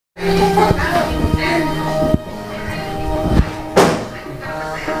Can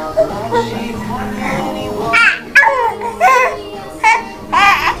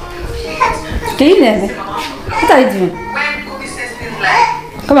you hear me? What are you doing?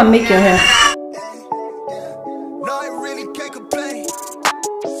 Come and make your hair.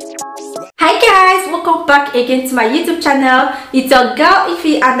 Hi guys, welcome back again to my YouTube channel. It's your girl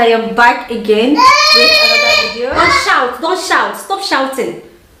Ify and I am back again with another video. Don't shout, don't shout, stop shouting.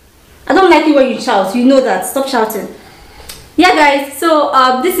 I don't like it when you shout, you know that. Stop shouting. Yeah guys, so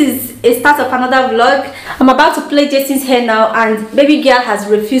this is a start of another vlog. I'm about to play Jason's hair now, and baby girl has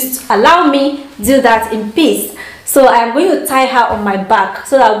refused to allow me do that in peace. So I am going to tie her on my back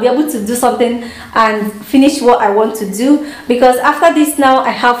so that I'll be able to do something and finish what I want to do, because after this now I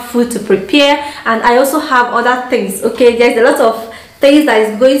have food to prepare and I also have other things. Okay, there's a lot of things that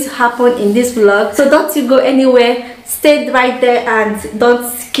is going to happen in this vlog, so don't you go anywhere, stay right there and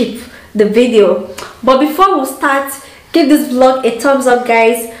don't skip the video. But before we start, give this vlog a thumbs up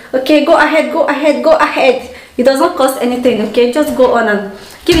guys. Okay, go ahead, go ahead, go ahead. It does not cost anything. Okay, just go on and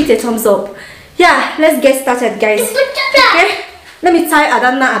give it a thumbs up. Yeah, let's get started guys. Okay, let me tie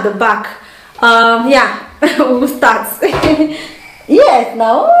Adana at the back. Yeah, we'll start. Yes,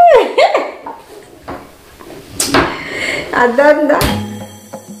 now Adana.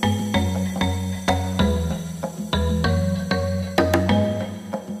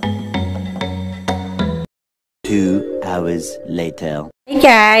 2 hours later. Hey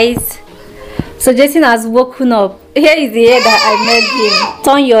guys, so Jason has woken up. Here is the hair that I made him.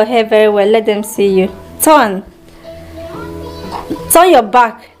 Turn your hair very well, let them see you. Turn your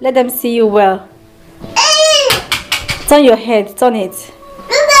back, let them see you well. Turn your head, turn it.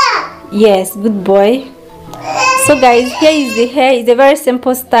 Yes, good boy. So guys, here is the hair. It's a very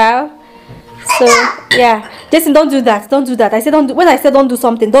simple style. So yeah, Jason, don't do that, don't do that. I said don't do. When I said don't do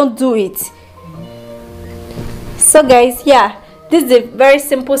something, don't do it. So guys, yeah, this is a very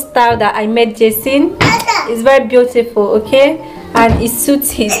simple style that I made Jason. It's very beautiful, okay, and it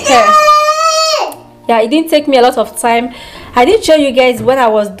suits his hair. Yeah, it didn't take me a lot of time. I didn't show you guys when I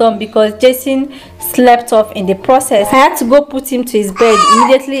was done because Jason slept off in the process. I had to go put him to his bed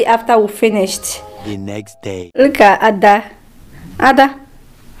immediately after we finished. The next day. Look at Ada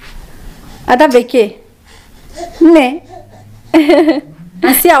Beke. Ne.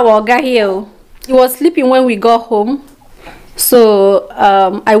 And see our guy here. He was sleeping when we got home, so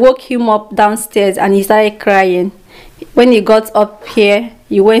I woke him up downstairs and he started crying. When he got up here,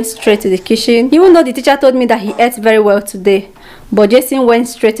 he went straight to the kitchen, even though the teacher told me that he ate very well today. But Jason went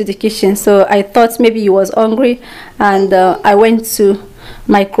straight to the kitchen, so I thought maybe he was hungry, and I went to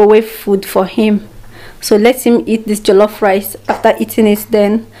microwave food for him. So let him eat this jollof rice. After eating it,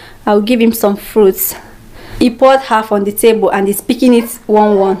 then I'll give him some fruits. He poured half on the table and he's picking it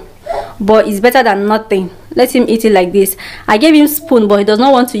one, but it's better than nothing. Let him eat it like this. I gave him spoon, but he does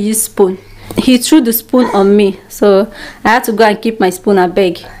not want to use spoon. He threw the spoon on me, so I had to go and keep my spoon. I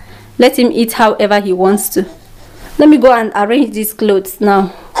beg. Let him eat however he wants to. Let me go and arrange these clothes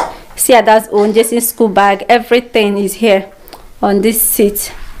now. See, Ada's own, Jason's school bag, everything is here on this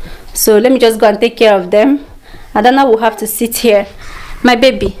seat. So let me just go and take care of them. Adana will have to sit here. My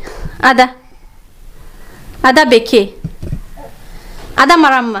baby, Ada Beke, Ada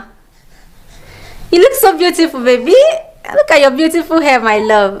Marama. You look so beautiful, baby. Look at your beautiful hair, my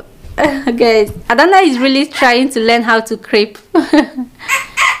love. Guys, Adana is really trying to learn how to creep.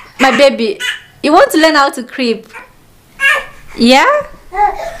 My baby, you want to learn how to creep? Yeah?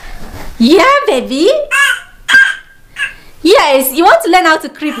 Yeah, baby? Yes, you want to learn how to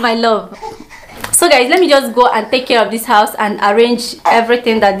creep, my love. So guys, let me just go and take care of this house and arrange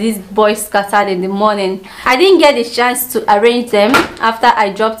everything that these boys scattered in the morning. I didn't get a chance to arrange them after I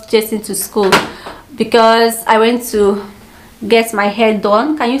dropped Jason to school, because I went to get my hair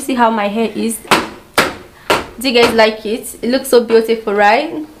done. Can you see how my hair is? Do you guys like it? It looks so beautiful,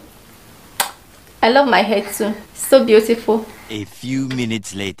 right? I love my hair too. It's so beautiful. A few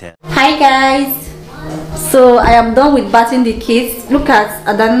minutes later. Hi guys. So I am done with bathing the kids. Look at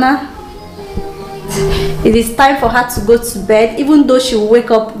Adana. It is time for her to go to bed, even though she will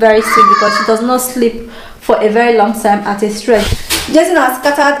wake up very soon because she does not sleep for a very long time at a stretch. Jason has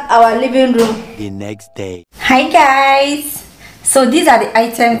scattered our living room. The next day. Hi guys. So these are the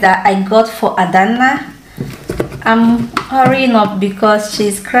items that I got for Adana. I'm hurrying up because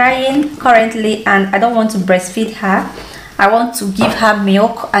she's crying currently and I don't want to breastfeed her. I want to give her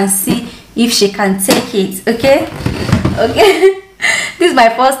milk and see if she can take it. Okay. This is my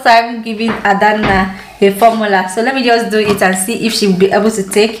first time giving Adana a formula, so let me just do it and see if she will be able to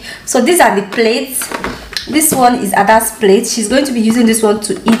take. So these are the plates. This one is Ada's plate. She's going to be using this one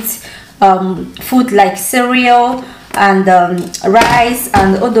to eat food like cereal and rice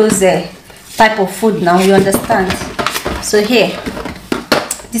and all those type of food. Now you understand. So here,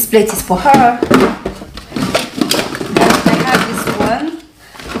 this plate is for her. I have this one.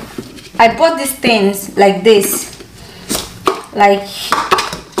 I bought these things like this, like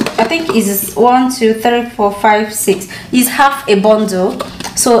I think is 1 2 3 4 5 6 is half a bundle.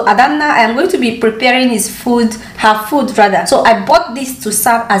 So Adanna, I am going to be preparing his food, her food rather. So I bought this to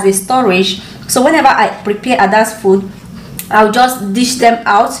serve as a storage. So whenever I prepare Ada's food, I'll just dish them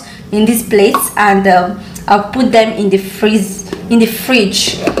out in these plates and I'll put them in the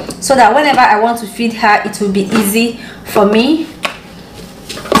fridge, so that whenever I want to feed her, it will be easy for me.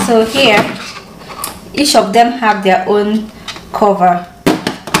 So here, each of them have their own cover.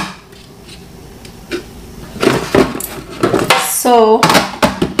 So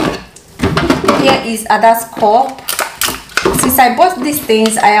here is Ada's cup. Since I bought these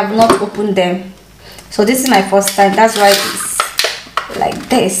things, I have not opened them, so this is my first time. That's why it's like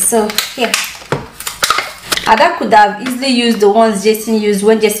this. So here, Ada could have easily used the ones Jason used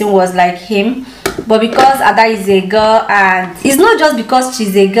when Jason was like him, but because Ada is a girl, and it's not just because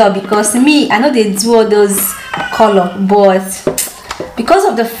she's a girl, because me, I know they do all those color, but because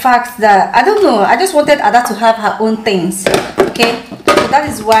of the fact that I don't know, I just wanted Ada to have her own things. Okay, so that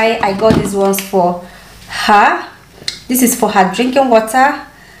is why I got these ones for her. This is for her drinking water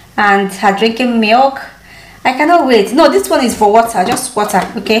and her drinking milk. I cannot wait. No, this one is for water, just water.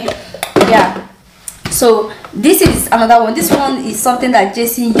 Okay, yeah. So this is another one. This one is something that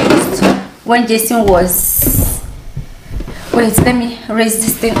Jason used when Jason was, wait, let me raise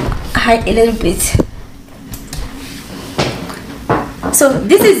this thing high a little bit. So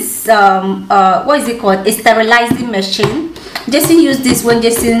this is what is it called, a sterilizing machine. Jason used this when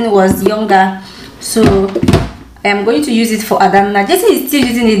Jason was younger, so I am going to use it for Adanna. Jason is still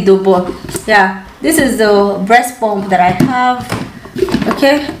using it though, but yeah, this is the breast pump that I have.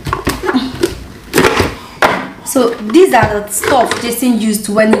 Okay, so these are the stuff Jason used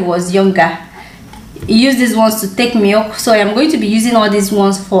when he was younger. He used these ones to take milk, so I am going to be using all these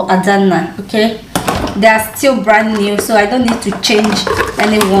ones for Adanna. Okay, they are still brand new, so I don't need to change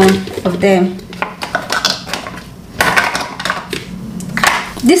any one of them.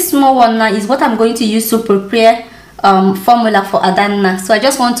 This small one now is what I'm going to use to prepare formula for Adanna. So I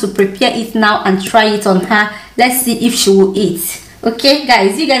just want to prepare it now and try it on her. Let's see if she will eat. Okay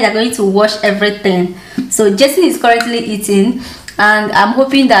guys, you guys are going to watch everything. So Jason is currently eating, and I'm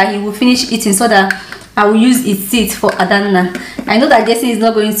hoping that he will finish eating so that I will use his seed for Adanna. I know that Jason is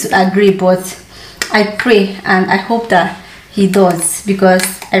not going to agree, but I pray and I hope that he does, because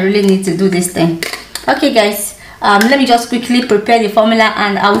I really need to do this thing. Okay guys, let me just quickly prepare the formula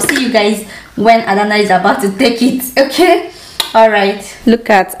and I will see you guys when Adanna is about to take it. Okay, all right, look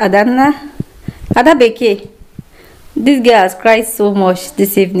at Adanna. Adabeke, this girl has cried so much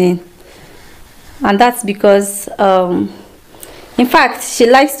this evening, and that's because in fact she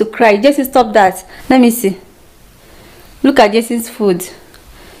likes to cry. Jason, stop that. Let me see. Look at Jason's food.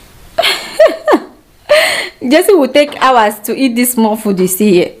 Jason will take hours to eat this small food you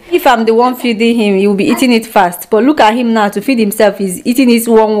see here. If I'm the one feeding him, he will be eating it fast, but look at him now. To feed himself, he's eating his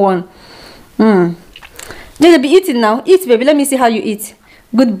one. Jason, be eating now. Eat, baby. Let me see how you eat.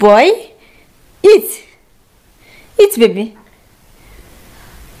 Good boy. Eat. Eat, baby.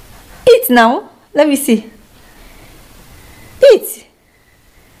 Eat now. Let me see. Eat.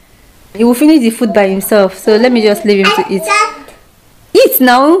 He will finish the food by himself, so let me just leave him to eat. Eat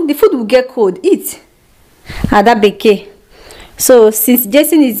now. The food will get cold. Eat. Adabeke. So since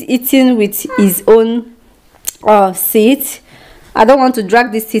Jason is eating with his own seat, I don't want to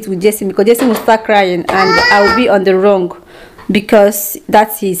drag this seat with Jason, because Jason will start crying and I will be on the wrong, because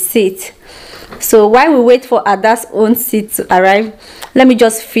that's his seat. So while we wait for Ada's own seat to arrive, let me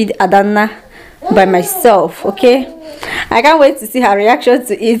just feed Adanna by myself. Okay, I can't wait to see her reaction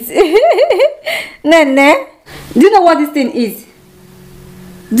to it. Nene, do you know what this thing is?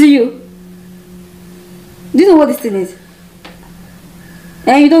 Do you know what this thing is?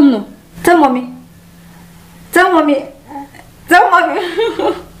 And you don't know? Tell mommy. Tell mommy. Tell mommy.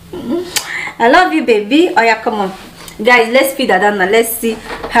 I love you, baby. Oh yeah, come on. Guys, let's feed Adanna. Let's see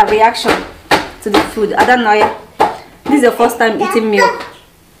her reaction to the food. Adanna, yeah. This is the first time eating milk.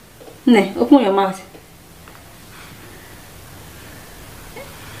 Ne, open your mouth.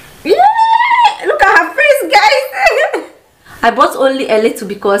 Yeah! Look at her face, guys. I bought only a little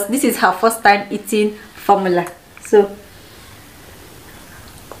because this is her first time eating formula. So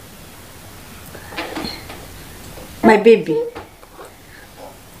my baby,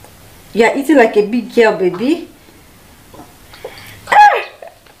 you are eating like a big girl, baby.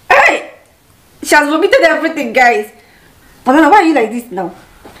 Hey, She has vomited everything, guys. Banana, why are you like this now?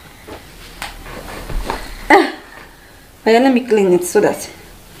 But let me clean it so that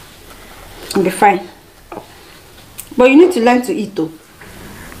it'll be fine. But you need to learn to eat though.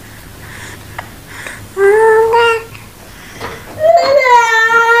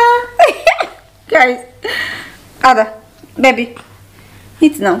 Guys, Ada, baby,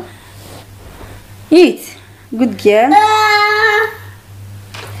 eat now. Eat. Good girl.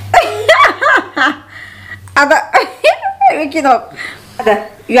 Ada, waking up. Ada,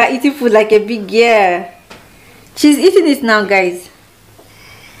 you are eating food like a big girl. She's eating it now, guys.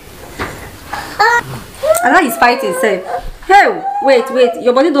 Ada is fighting, say. Hey, wait,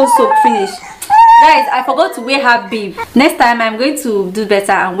 your body don't soak, finish. Guys, I forgot to weigh her bib. Next time I'm going to do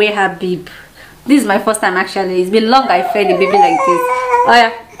better and weigh her bib. This is my first time actually. It's been long I fed a baby like this. Oh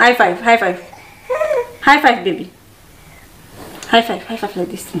yeah, high five, high five. High five, baby. High five like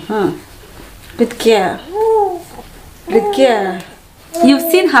this. Good girl. Good girl.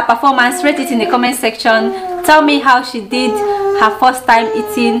 You've seen her performance. Rate it in the comment section. Tell me how she did her first time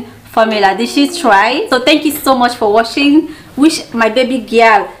eating formula. Did she try? So thank you so much for watching. Wish my baby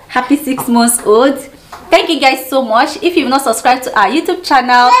girl happy 6 months old. Thank you guys so much. If you've not subscribed to our YouTube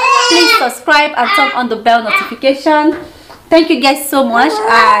channel, please subscribe and turn on the bell notification. Thank you guys so much,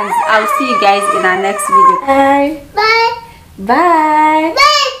 and I'll see you guys in our next video. Bye. Bye. Bye. Bye.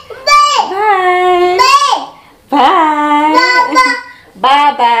 Bye.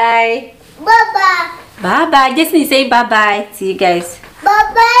 Bye. Bye. Bye bye. Jason is saying bye bye to you guys.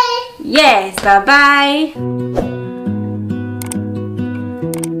 Bye bye. Yes, bye bye.